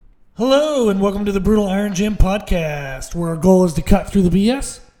Hello, and welcome to the Brutal Iron Gym podcast, where our goal is to cut through the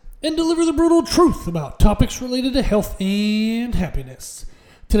BS and deliver the brutal truth about topics related to health and happiness.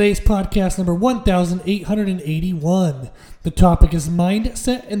 Today's podcast number 1881. The topic is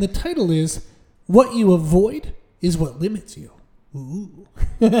mindset, and the title is What You Avoid is What Limits You. Ooh.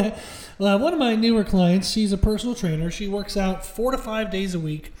 One of my newer clients, she's a personal trainer. She works out 4 to 5 days a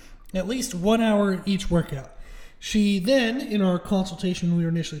week, at least 1 hour each workout. She then, in our consultation when we were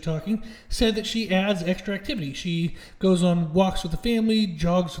initially talking, said that she adds extra activity. She goes on walks with the family,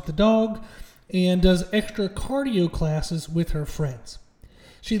 jogs with the dog, and does extra cardio classes with her friends.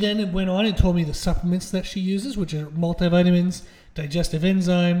 She then went on and told me the supplements that she uses, which are multivitamins, digestive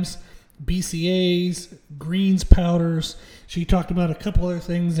enzymes, BCAAs, greens powders. She talked about a couple other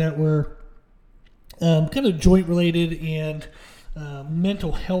things that were kind of joint related and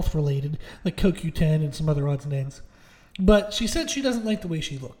mental health related, like CoQ10 and some other odds and ends. But she said she doesn't like the way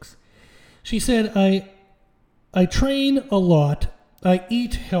she looks. She said, I train a lot, I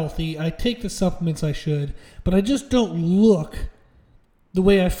eat healthy, I take the supplements I should, but I just don't look the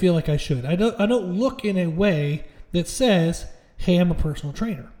way I feel like I should. I don't look in a way that says, hey, I'm a personal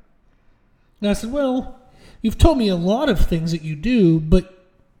trainer. And I said, well, you've told me a lot of things that you do, but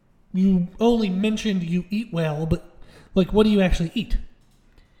you only mentioned you eat well, but like, what do you actually eat?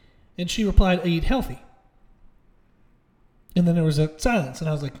 And she replied, I eat healthy. And then there was a silence, and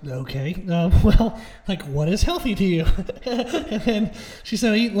I was like, okay, well, like, what is healthy to you? And then she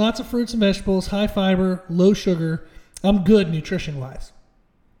said, I eat lots of fruits and vegetables, high fiber, low sugar. I'm good nutrition-wise.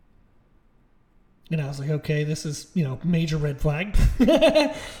 And I was like, okay, this is, major red flag.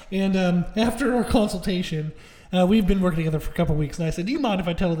 And after our consultation, we've been working together for a couple of weeks, and I said, do you mind if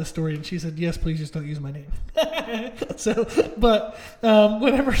I tell this story? And she said, yes, please, just don't use my name. But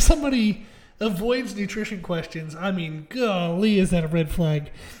whenever somebody avoids nutrition questions, I mean, golly, is that a red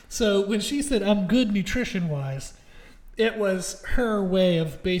flag? So when she said, I'm good nutrition-wise, it was her way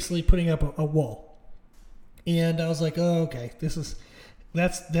of basically putting up a wall. And I was like, oh, okay, that's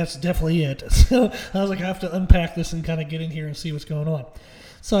definitely it. So I was like, I have to unpack this and kind of get in here and see what's going on.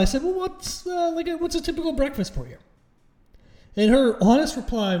 So I said, well, what's a typical breakfast for you? And her honest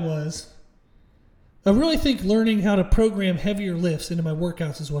reply was, I really think learning how to program heavier lifts into my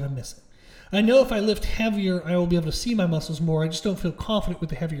workouts is what I'm missing. I know if I lift heavier, I will be able to see my muscles more. I just don't feel confident with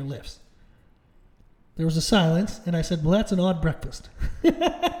the heavier lifts. There was a silence, and I said, well, that's an odd breakfast.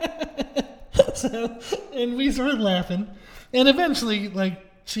 And we started laughing. And eventually,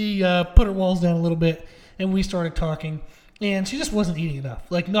 she put her walls down a little bit, and we started talking. And she just wasn't eating enough,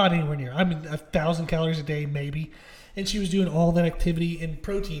 not anywhere near. I mean, 1,000 calories a day, maybe. And she was doing all that activity and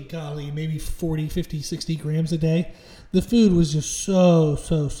protein, golly, maybe 40, 50, 60 grams a day. The food was just so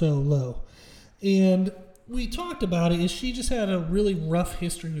low. And we talked about it, she just had a really rough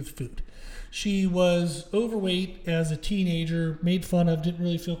history with food. She was overweight as a teenager, made fun of, didn't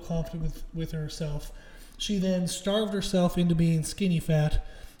really feel confident with herself. She then starved herself into being skinny fat,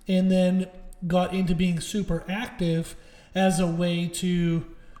 and then got into being super active as a way to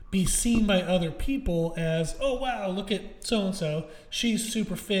be seen by other people as, oh, wow, look at so-and-so. She's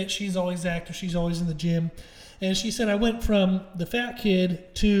super fit. She's always active. She's always in the gym. And she said, I went from the fat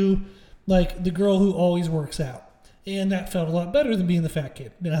kid to, the girl who always works out. And that felt a lot better than being the fat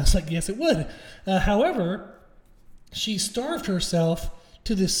kid. And I was like, yes, it would. However, she starved herself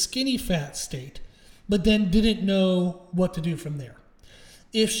to this skinny fat state, but then didn't know what to do from there.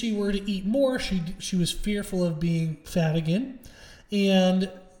 If she were to eat more, she was fearful of being fat again.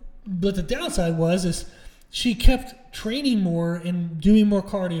 But the downside is she kept training more and doing more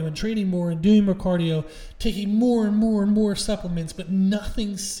cardio and training more and doing more cardio, taking more and more and more supplements, but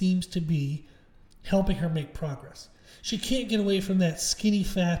nothing seems to be helping her make progress. She can't get away from that skinny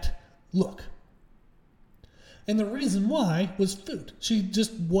fat look. And the reason why was food. She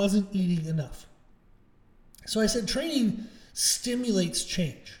just wasn't eating enough. So I said, training stimulates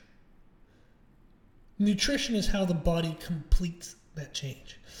change. Nutrition is how the body completes that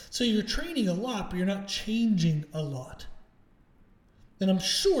change. So you're training a lot, but you're not changing a lot. And I'm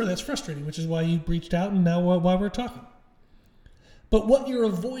sure that's frustrating, which is why you reached out and now why we're talking. But what you're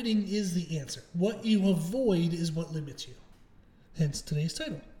avoiding is the answer. What you avoid is what limits you. Hence today's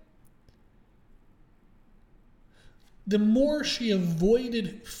title. The more she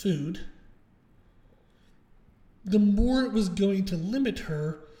avoided food, the more it was going to limit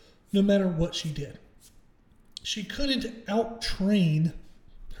her no matter what she did. She couldn't out-train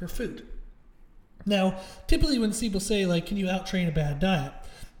her food. Now, typically when people say, can you out-train a bad diet?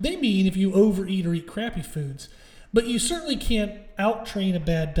 They mean if you overeat or eat crappy foods. But you certainly can't out-train a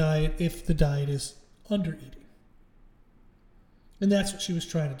bad diet if the diet is under-eating. And that's what she was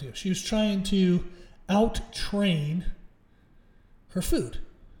trying to do. She was trying to out-train her food.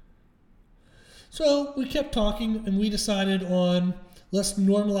 So we kept talking, and we decided on let's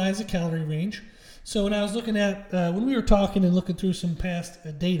normalize the calorie range. So when I was looking at, when we were talking and looking through some past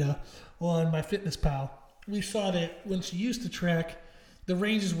data on MyFitnessPal, we saw that when she used to track, the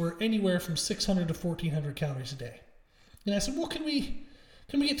ranges were anywhere from 600 to 1,400 calories a day. And I said, well, can we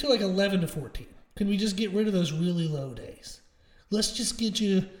get to like 11 to 14? Can we just get rid of those really low days? Let's just get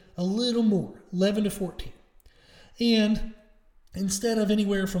you a little more, 11 to 14. And instead of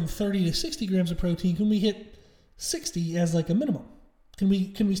anywhere from 30 to 60 grams of protein, can we hit 60 as like a minimum? Can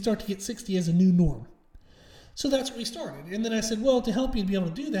we start to get 60 as a new norm? So that's what we started. And then I said, well, to help you be able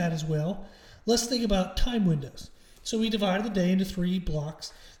to do that as well, let's think about time windows. So we divided the day into 3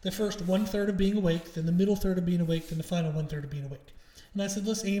 blocks. The first 1/3 of being awake, then the middle third of being awake, then the final 1/3 of being awake. And I said,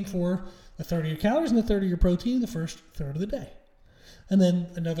 let's aim for a third of your calories and a third of your protein in the first third of the day. And then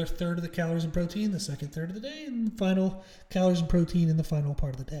another third of the calories and protein the second third of the day, and the final calories and protein in the final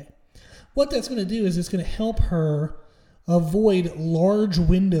part of the day. What that's going to do is it's going to help her avoid large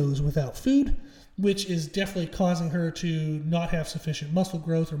windows without food, which is definitely causing her to not have sufficient muscle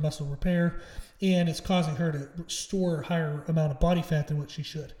growth or muscle repair, and it's causing her to store a higher amount of body fat than what she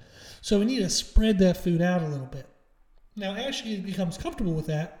should. So we need to spread that food out a little bit. Now, as she becomes comfortable with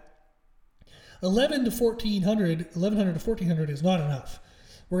that, 1100 to 1400 is not enough.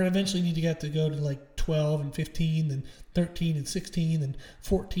 We're going to eventually need to get to go to like 12 and 15, then 13 and 16, and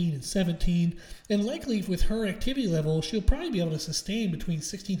 14 and 17. And likely with her activity level, she'll probably be able to sustain between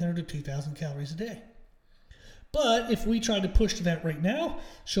 1,600 to 2,000 calories a day. But if we try to push to that right now,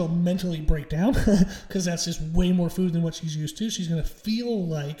 she'll mentally break down because that's just way more food than what she's used to. She's going to feel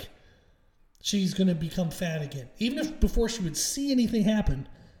like she's going to become fat again. Even if before she would see anything happen,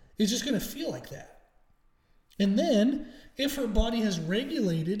 it's just going to feel like that. And then, if her body has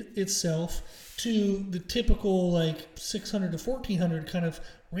regulated itself to the typical like 600 to 1,400 kind of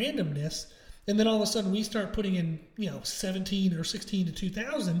randomness, and then all of a sudden we start putting in 17 or 16 to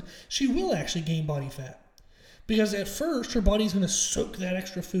 2,000, she will actually gain body fat. Because at first, her body's going to soak that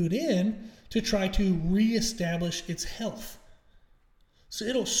extra food in to try to reestablish its health. So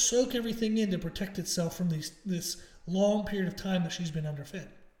it'll soak everything in to protect itself from this long period of time that she's been underfed.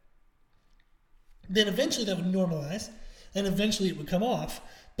 Then eventually that would normalize, and eventually it would come off.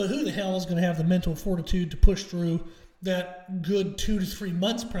 But who the hell is going to have the mental fortitude to push through that good 2 to 3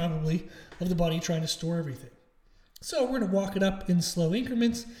 months probably of the body trying to store everything? So we're going to walk it up in slow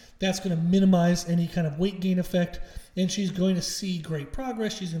increments. That's going to minimize any kind of weight gain effect, and she's going to see great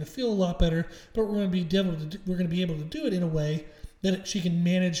progress. She's going to feel a lot better, but we're going to be able to do it in a way that she can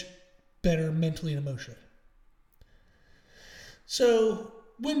manage better mentally and emotionally. So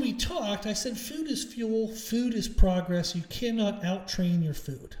when we talked, I said food is fuel, food is progress. You cannot out-train your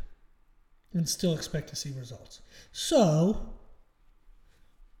food and still expect to see results. So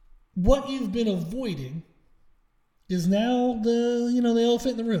what you've been avoiding is now the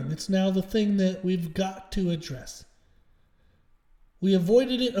elephant in the room. It's now the thing that we've got to address. We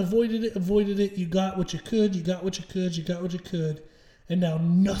avoided it. You got what you could, and now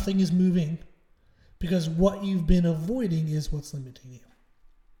nothing is moving because what you've been avoiding is what's limiting you.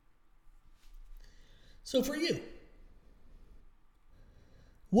 So for you,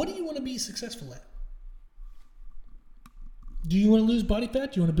 what do you want to be successful at? Do you want to lose body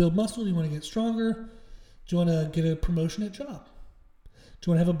fat? Do you want to build muscle? Do you want to get stronger? Do you want to get a promotion at job?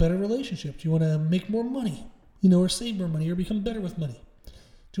 Do you want to have a better relationship? Do you want to make more money, or save more money or become better with money?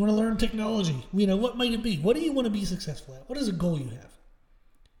 Do you want to learn technology? What might it be? What do you want to be successful at? What is a goal you have?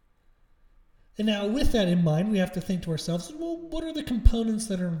 And now with that in mind, we have to think to ourselves, well, what are the components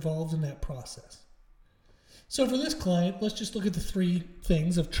that are involved in that process? So for this client, let's just look at the 3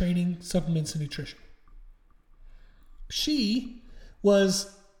 things of training, supplements, and nutrition. She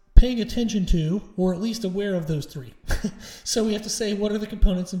was paying attention to, or at least aware of those 3. So we have to say, what are the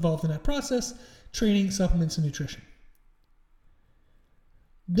components involved in that process? Training, supplements, and nutrition.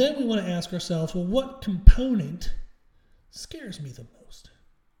 Then we want to ask ourselves, well, what component scares me the most?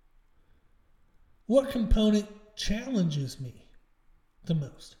 What component challenges me the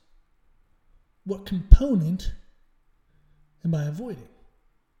most? What component am I avoiding?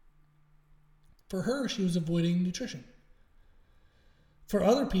 For her, she was avoiding nutrition. For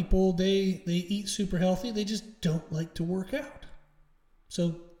other people, they eat super healthy. They just don't like to work out.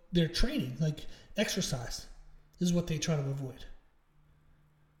 So their training, like exercise, is what they try to avoid.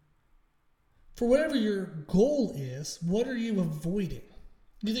 For whatever your goal is, what are you avoiding?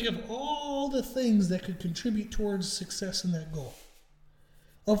 You think of all the things that could contribute towards success in that goal.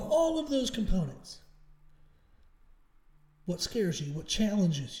 Of all of those components, What scares you? What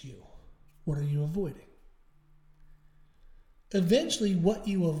challenges you? What are you avoiding? Eventually, what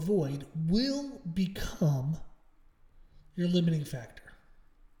you avoid will become your limiting factor.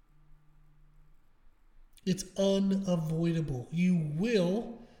 It's unavoidable. You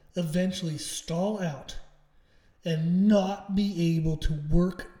will eventually stall out and not be able to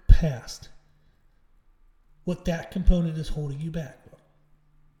work past what that component is holding you back.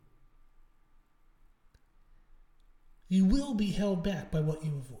 You will be held back by what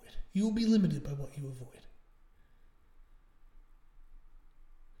you avoid. You will be limited by what you avoid.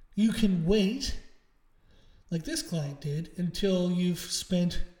 You can wait, like this client did, until you've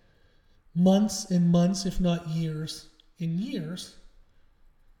spent months and months, if not years and years,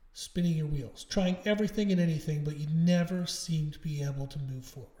 spinning your wheels, trying everything and anything, but you never seem to be able to move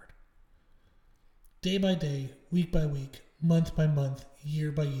forward. Day by day, week by week, month by month,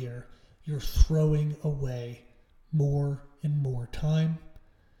 year by year, you're throwing away more and more time,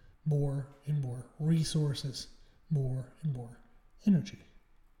 more and more resources, more and more energy.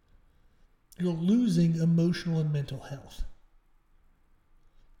 You're losing emotional and mental health.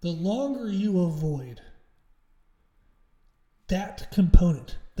 The longer you avoid that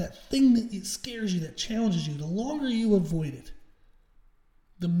component, that thing that scares you, that challenges you, the longer you avoid it,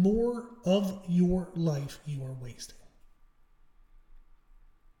 the more of your life you are wasting.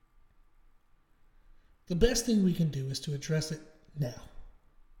 The best thing we can do is to address it now.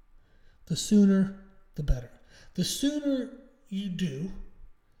 The sooner, the better. The sooner you do,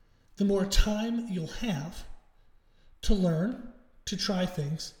 the more time you'll have to learn, to try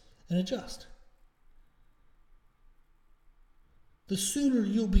things, and adjust. The sooner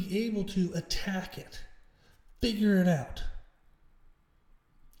you'll be able to attack it, figure it out,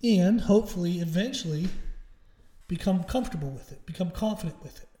 and hopefully, eventually, become comfortable with it, become confident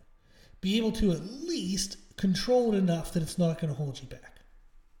with it. Be able to at least control it enough that it's not going to hold you back.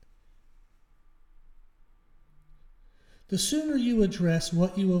 The sooner you address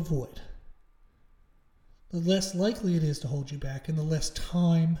what you avoid, the less likely it is to hold you back and the less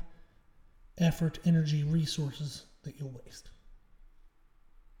time, effort, energy, resources that you'll waste.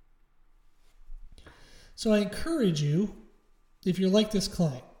 So I encourage you, if you're like this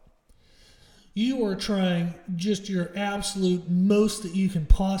client, you are trying just your absolute most that you can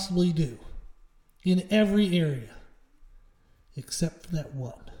possibly do in every area, except for that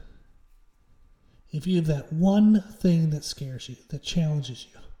one. If you have that one thing that scares you, that challenges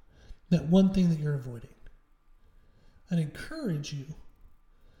you, that one thing that you're avoiding, I'd encourage you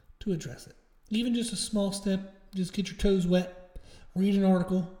to address it. Even just a small step, just get your toes wet, read an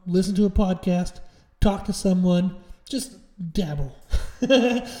article, listen to a podcast, talk to someone, just dabble.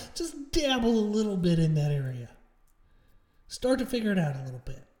 Just dabble a little bit in that area. Start to figure it out a little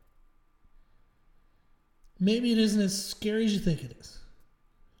bit. Maybe it isn't as scary as you think it is.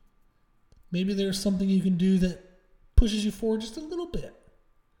 Maybe there's something you can do that pushes you forward just a little bit.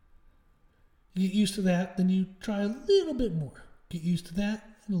 You get used to that, then you try a little bit more. Get used to that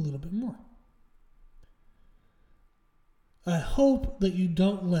and a little bit more. I hope that you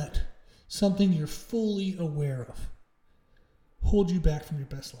don't let something you're fully aware of hold you back from your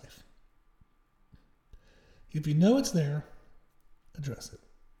best life. If you know it's there, address it.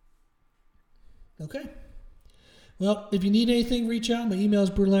 Okay? Well, if you need anything, reach out. My email is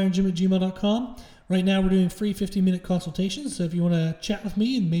brutalirongym@gmail.com. Right now we're doing free 15-minute consultations, so if you want to chat with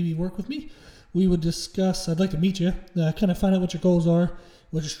me and maybe work with me, we would discuss, I'd like to meet you, kind of find out what your goals are,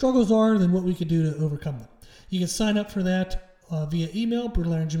 what your struggles are, and then what we could do to overcome them. You can sign up for that via email,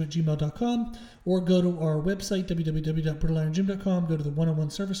 brutalirongym@gmail.com, or go to our website, www.brutalirongym.com, go to the one-on-one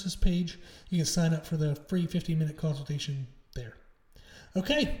services page. You can sign up for the free 15-minute consultation there.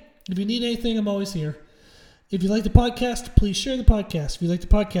 Okay, if you need anything, I'm always here. If you like the podcast, please share the podcast. If you like the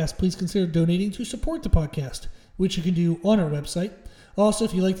podcast, please consider donating to support the podcast, which you can do on our website. Also,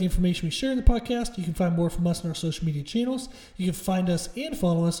 if you like the information we share in the podcast, you can find more from us on our social media channels. You can find us and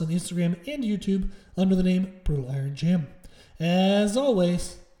follow us on Instagram and YouTube under the name Brutal Iron Gym. As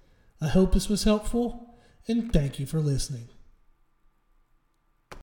always, I hope this was helpful, and thank you for listening.